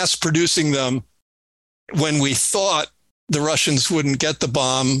 mass producing them when we thought the Russians wouldn't get the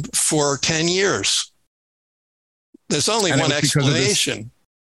bomb for 10 years? There's only one explanation.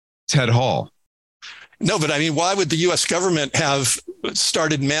 Ted Hall. No, but I mean, why would the U.S. government have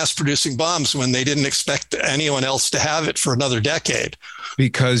started mass producing bombs when they didn't expect anyone else to have it for another decade?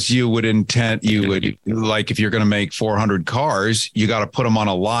 Because if you're going to make 400 cars, you got to put them on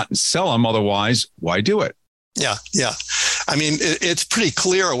a lot and sell them. Otherwise, why do it? Yeah. I mean, it's pretty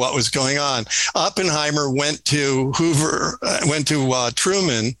clear what was going on. Oppenheimer went to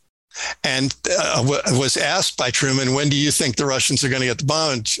Truman and was asked by Truman, when do you think the Russians are going to get the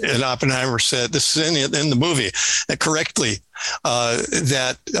bomb? And Oppenheimer said, this is in the movie, correctly,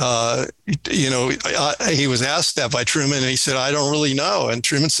 he was asked that by Truman, and he said, I don't really know. And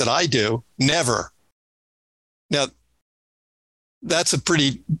Truman said, I do. Never. Now, that's a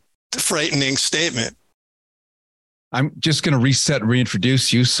pretty frightening statement. I'm just going to reset and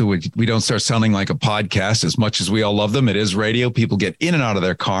reintroduce you so we don't start sounding like a podcast. As much as we all love them, it is radio. People get in and out of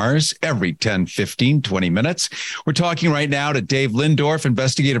their cars every 10, 15, 20 minutes. We're talking right now to Dave Lindorf,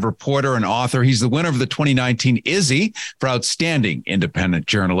 investigative reporter and author. He's the winner of the 2019 Izzy for outstanding independent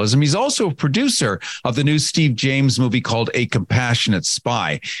journalism. He's also a producer of the new Steve James movie called A Compassionate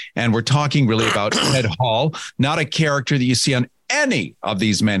Spy. And we're talking really about Ted Hall, not a character that you see on any of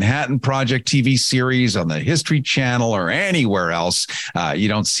these Manhattan Project TV series on the History Channel or anywhere else. You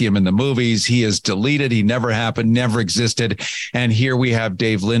don't see him in the movies. He is deleted. He never happened, never existed. And here we have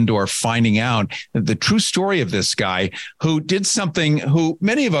Dave Lindorf finding out the true story of this guy who did something who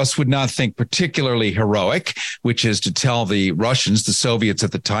many of us would not think particularly heroic, which is to tell the Russians, the Soviets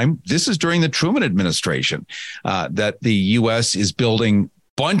at the time, this is during the Truman administration, that the U.S. is building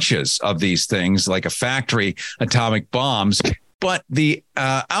bunches of these things like a factory, atomic bombs. But the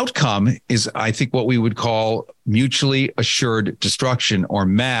outcome is, I think, what we would call mutually assured destruction, or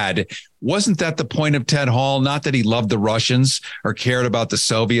MAD. Wasn't that the point of Ted Hall? Not that he loved the Russians or cared about the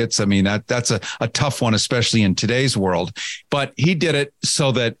Soviets. I mean, that's a tough one, especially in today's world. But he did it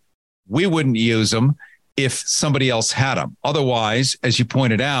so that we wouldn't use them if somebody else had them. Otherwise, as you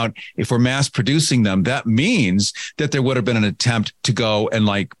pointed out, if we're mass producing them, that means that there would have been an attempt to go and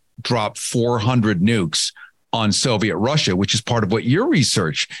drop 400 nukes on Soviet Russia, which is part of what your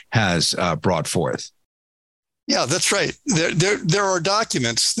research has brought forth. Yeah, that's right. There are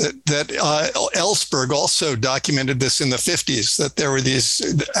documents that Ellsberg also documented this in the 50s, that there were these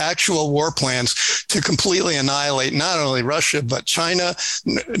actual war plans to completely annihilate not only Russia, but China,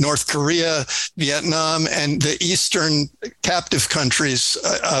 North Korea, Vietnam, and the eastern captive countries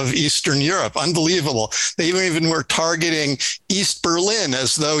of Eastern Europe. Unbelievable. They even were targeting East Berlin,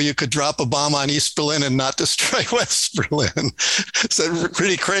 as though you could drop a bomb on East Berlin and not destroy West Berlin. So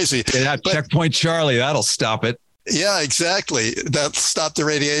pretty crazy. Yeah, Checkpoint Charlie, that'll stop it. Yeah, exactly. That stopped the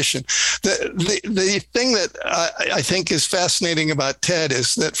radiation. The thing that I think is fascinating about Ted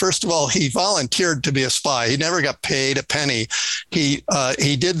is that, first of all, he volunteered to be a spy. He never got paid a penny. He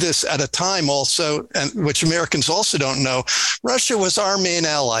did this at a time also, and which Americans also don't know. Russia was our main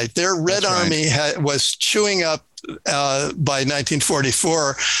ally. Their Red Army was chewing up by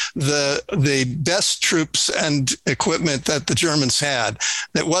 1944, the best troops and equipment that the Germans had.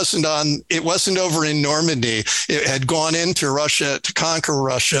 It wasn't over in Normandy. It had gone into Russia to conquer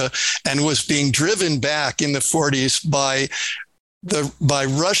Russia and was being driven back in the 40s by by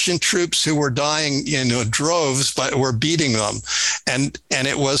Russian troops who were dying in droves, but were beating them. And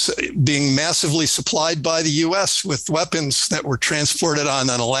it was being massively supplied by the U.S. with weapons that were transported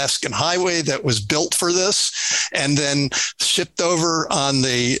on an Alaskan highway that was built for this, and then shipped over on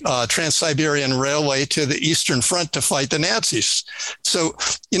the Trans-Siberian Railway to the Eastern Front to fight the Nazis. So,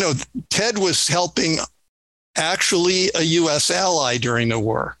 Ted was helping actually a U.S. ally during the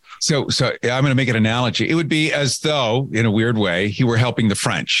war. So I'm going to make an analogy. It would be as though, in a weird way, he were helping the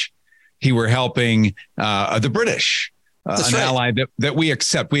French. He were helping the British, ally that we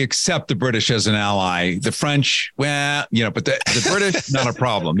accept. We accept the British as an ally. The French, but the British, not a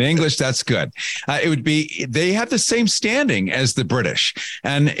problem. The English, that's good. It would be, they have the same standing as the British.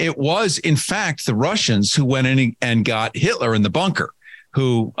 And it was, in fact, the Russians who went in and got Hitler in the bunker,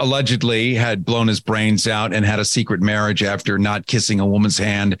 who allegedly had blown his brains out and had a secret marriage after not kissing a woman's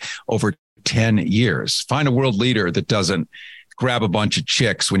hand over 10 years. Find a world leader that doesn't grab a bunch of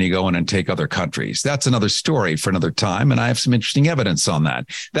chicks when you go in and take other countries. That's another story for another time, and I have some interesting evidence on that.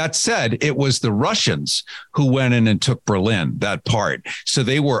 That said, it was the Russians who went in and took Berlin, that part. So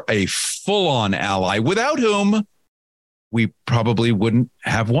they were a full-on ally, without whom we probably wouldn't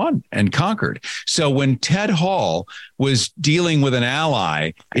have won and conquered. So when Ted Hall was dealing with an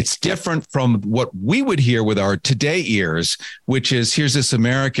ally, it's different from what we would hear with our today ears, which is, here's this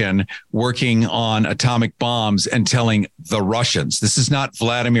American working on atomic bombs and telling the Russians, this is not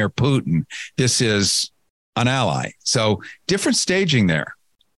Vladimir Putin, this is an ally. So different staging there.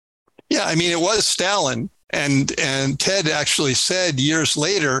 Yeah, I mean, it was Stalin. And Ted actually said years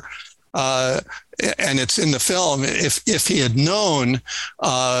later, and it's in the film, if he had known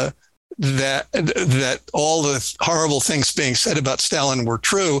that all the horrible things being said about Stalin were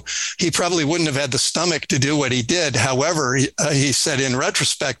true, he probably wouldn't have had the stomach to do what he did. However, he said in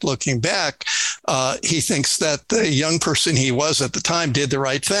retrospect, looking back, he thinks that the young person he was at the time did the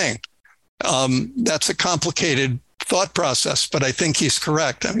right thing. That's a complicated thought process, but I think he's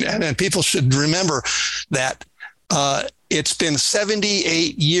correct. I mean, and people should remember that it's been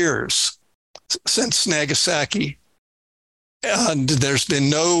 78 years since Nagasaki, and there's been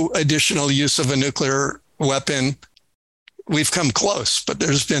no additional use of a nuclear weapon. We've come close, but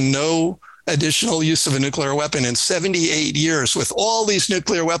there's been no additional use of a nuclear weapon in 78 years. With all these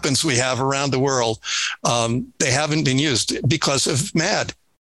nuclear weapons we have around the world, they haven't been used because of MAD.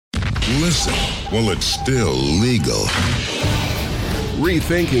 Listen, well, it's still legal.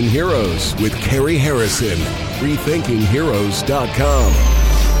 Rethinking Heroes with Carrie Harrison. RethinkingHeroes.com.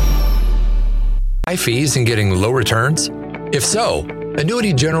 High fees and getting low returns? If so,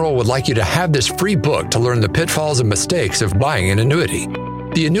 Annuity General would like you to have this free book to learn the pitfalls and mistakes of buying an annuity.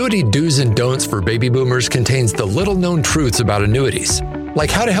 The Annuity Do's and Don'ts for Baby Boomers contains the little-known truths about annuities, like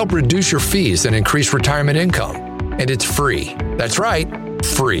how to help reduce your fees and increase retirement income. And it's free. That's right,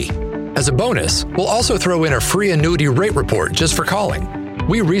 free. As a bonus, we'll also throw in a free annuity rate report just for calling.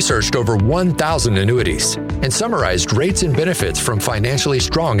 We researched over 1,000 annuities and summarized rates and benefits from financially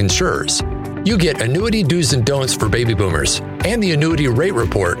strong insurers. You get Annuity Do's and Don'ts for Baby Boomers and the Annuity Rate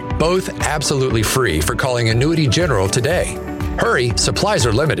Report, both absolutely free for calling Annuity General today. Hurry, supplies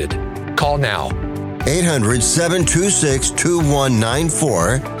are limited. Call now.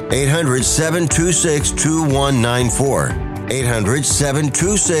 800-726-2194. 800-726-2194.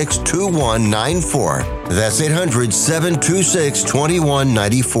 800-726-2194. That's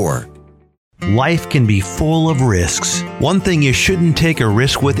 800-726-2194. Life can be full of risks. One thing you shouldn't take a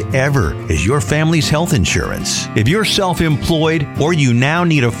risk with ever is your family's health insurance. If you're self-employed or you now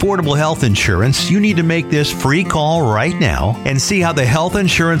need affordable health insurance, you need to make this free call right now and see how the Health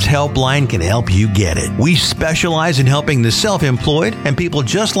Insurance Helpline can help you get it. We specialize in helping the self-employed and people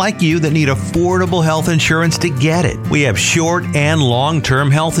just like you that need affordable health insurance to get it. We have short and long-term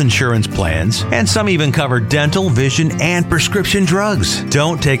health insurance plans, and some even cover dental, vision, and prescription drugs.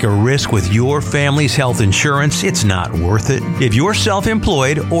 Don't take a risk with your family's health insurance. It's not worth it. If you're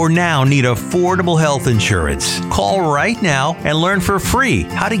self-employed or now need affordable health insurance, call right now and learn for free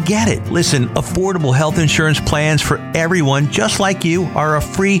how to get it. Listen, affordable health insurance plans for everyone just like you are a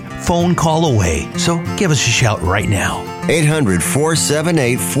free phone call away. So give us a shout right now.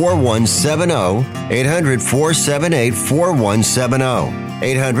 800-478-4170. 800-478-4170.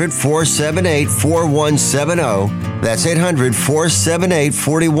 800-478-4170. That's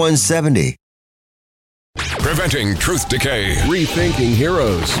 800-478-4170. Preventing truth decay. Rethinking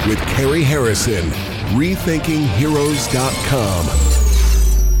Heroes with Carrie Harrison. RethinkingHeroes.com.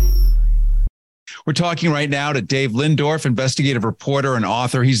 We're talking right now to Dave Lindorf, investigative reporter and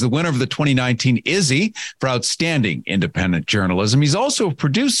author. He's the winner of the 2019 IZZY for Outstanding Independent Journalism. He's also a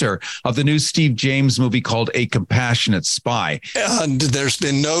producer of the new Steve James movie called A Compassionate Spy. And there's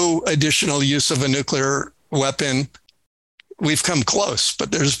been no additional use of a nuclear weapon. We've come close,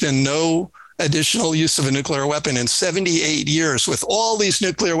 but there's been no additional use of a nuclear weapon in 78 years. With all these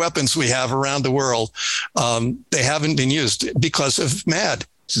nuclear weapons we have around the world, they haven't been used because of MAD.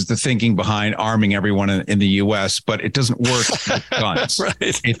 This is the thinking behind arming everyone in the U.S., but it doesn't work with guns. Right.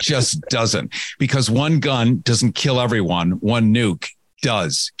 It just doesn't, because one gun doesn't kill everyone. One nuke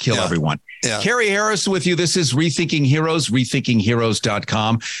does kill everyone. Yeah. Carrie Harris with you. This is Rethinking Heroes,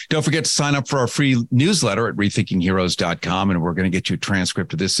 rethinkingheroes.com. Don't forget to sign up for our free newsletter at rethinkingheroes.com. And we're going to get you a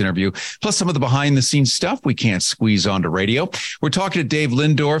transcript of this interview, plus some of the behind the scenes stuff we can't squeeze onto radio. We're talking to Dave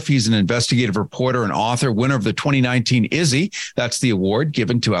Lindorf. He's an investigative reporter and author, winner of the 2019 IZZY. That's the award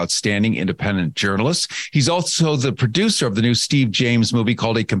given to outstanding independent journalists. He's also the producer of the new Steve James movie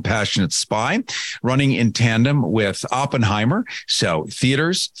called A Compassionate Spy, running in tandem with Oppenheimer. So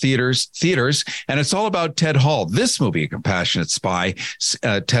theaters. And it's all about Ted Hall. This movie, A Compassionate Spy,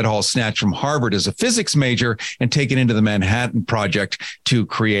 Ted Hall snatched from Harvard as a physics major and taken into the Manhattan Project to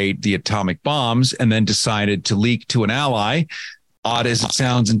create the atomic bombs, and then decided to leak to an ally. Odd as it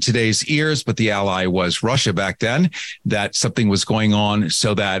sounds in today's ears, but the ally was Russia back then, that something was going on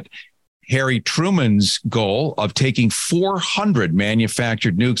so that Harry Truman's goal of taking 400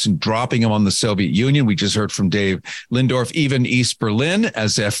 manufactured nukes and dropping them on the Soviet Union. We just heard from Dave Lindorf, even East Berlin,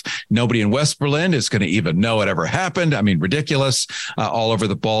 as if nobody in West Berlin is going to even know it ever happened. I mean, ridiculous, all over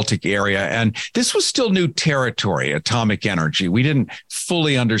the Baltic area. And this was still new territory, atomic energy. We didn't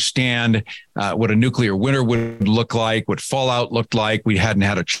fully understand what a nuclear winter would look like, what fallout looked like. We hadn't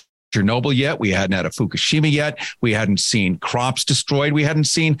had a Chernobyl yet. We hadn't had a Fukushima yet. We hadn't seen crops destroyed. We hadn't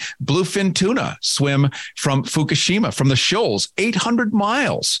seen bluefin tuna swim from Fukushima, from the shoals, 800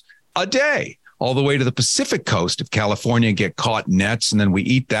 miles a day, all the way to the Pacific coast of California, and get caught in nets. And then we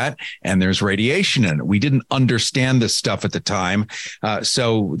eat that, and there's radiation in it. We didn't understand this stuff at the time.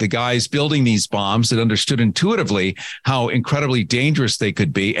 So the guys building these bombs that understood intuitively how incredibly dangerous they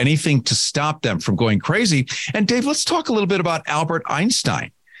could be, anything to stop them from going crazy. And Dave, let's talk a little bit about Albert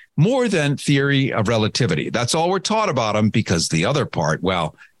Einstein. More than theory of relativity. That's all we're taught about him, because the other part,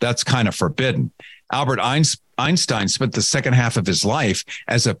 well, that's kind of forbidden. Albert Einstein spent the second half of his life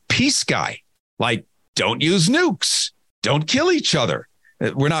as a peace guy. Like, don't use nukes. Don't kill each other.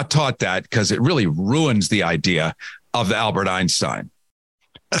 We're not taught that, because it really ruins the idea of Albert Einstein.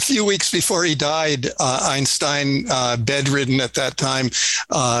 A few weeks before he died, Einstein, bedridden at that time,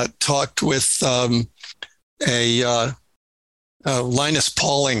 talked with Linus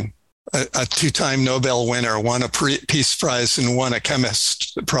Pauling, a two-time Nobel winner, won a Peace Prize and won a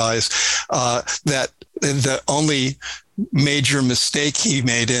Chemist Prize, that the only major mistake he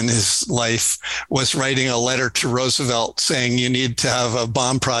made in his life was writing a letter to Roosevelt saying, you need to have a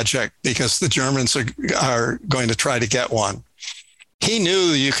bomb project because the Germans are going to try to get one. He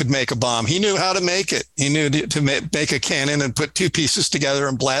knew you could make a bomb. He knew how to make it. He knew to make a cannon and put two pieces together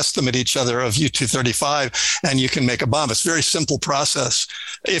and blast them at each other of U-235, and you can make a bomb. It's a very simple process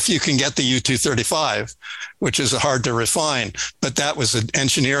if you can get the U-235, which is hard to refine. But that was an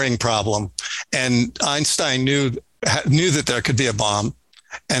engineering problem. And Einstein knew that there could be a bomb.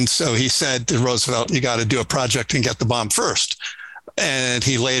 And so he said to Roosevelt, you got to do a project and get the bomb first. And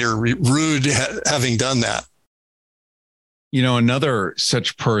he later rued having done that. You know, another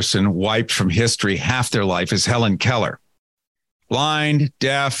such person wiped from history half their life is Helen Keller. Blind,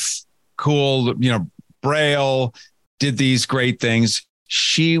 deaf, cool, Braille, did these great things.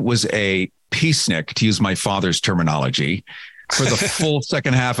 She was a peacenik, to use my father's terminology, for the full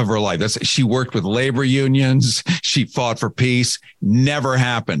second half of her life. She worked with labor unions. She fought for peace. Never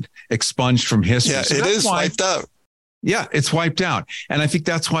happened. Expunged from history. Yeah, so it is wiped out. Yeah, it's wiped out. And I think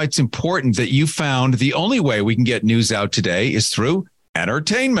that's why it's important that you found the only way we can get news out today is through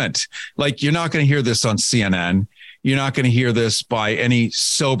entertainment. Like, you're not going to hear this on CNN. You're not going to hear this by any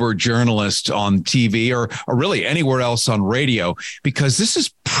sober journalist on TV or really anywhere else on radio, because this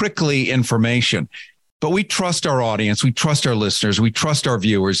is prickly information. But we trust our audience. We trust our listeners. We trust our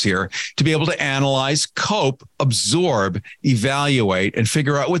viewers here to be able to analyze, cope, absorb, evaluate, and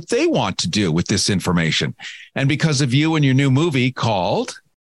figure out what they want to do with this information. And because of you and your new movie called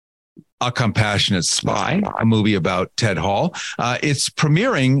A Compassionate Spy, a movie about Ted Hall, it's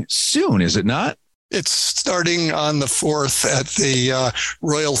premiering soon, is it not? It's starting on the 4th at the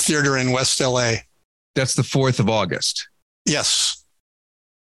Royal Theater in West LA. That's the 4th of August. Yes.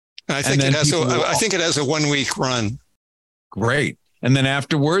 I think it has a 1 week run. Great. And then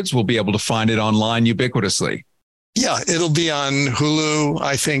afterwards, we'll be able to find it online ubiquitously. Yeah, it'll be on Hulu,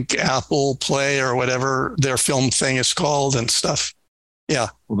 I think Apple Play or whatever their film thing is called and stuff. Yeah,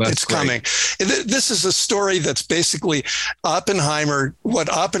 well, it's great. coming. This is a story that's basically Oppenheimer,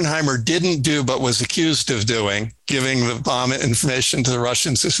 what Oppenheimer didn't do but was accused of doing, giving the bomb information to the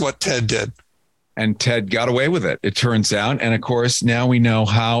Russians, is what Ted did. And Ted got away with it, it turns out. And of course, now we know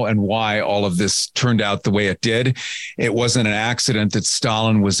how and why all of this turned out the way it did. It wasn't an accident that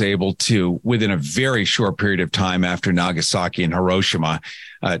Stalin was able to, within a very short period of time after Nagasaki and Hiroshima,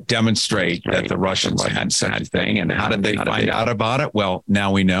 demonstrate that the Russians had such a thing. And how did they find out about it? Well,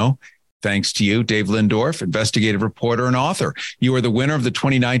 now we know. Thanks to you, Dave Lindorf, investigative reporter and author. You are the winner of the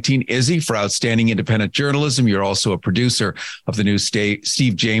 2019 Izzy for Outstanding Independent Journalism. You're also a producer of the new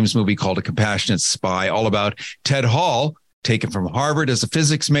Steve James movie called A Compassionate Spy, all about Ted Hall, taken from Harvard as a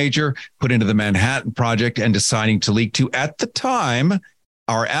physics major, put into the Manhattan Project, and deciding to leak to, at the time,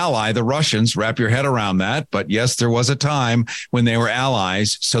 our ally, the Russians. Wrap your head around that. But yes, there was a time when they were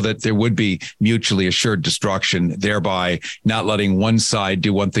allies so that there would be mutually assured destruction, thereby not letting one side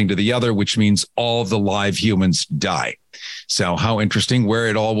do one thing to the other, which means all the live humans die. So how interesting. Where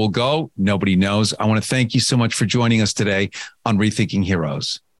it all will go, nobody knows. I want to thank you so much for joining us today on Rethinking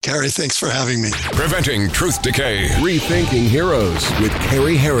Heroes. Carrie, thanks for having me. Preventing truth decay. Rethinking Heroes with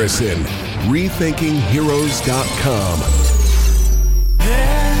Carrie Harrison. RethinkingHeroes.com.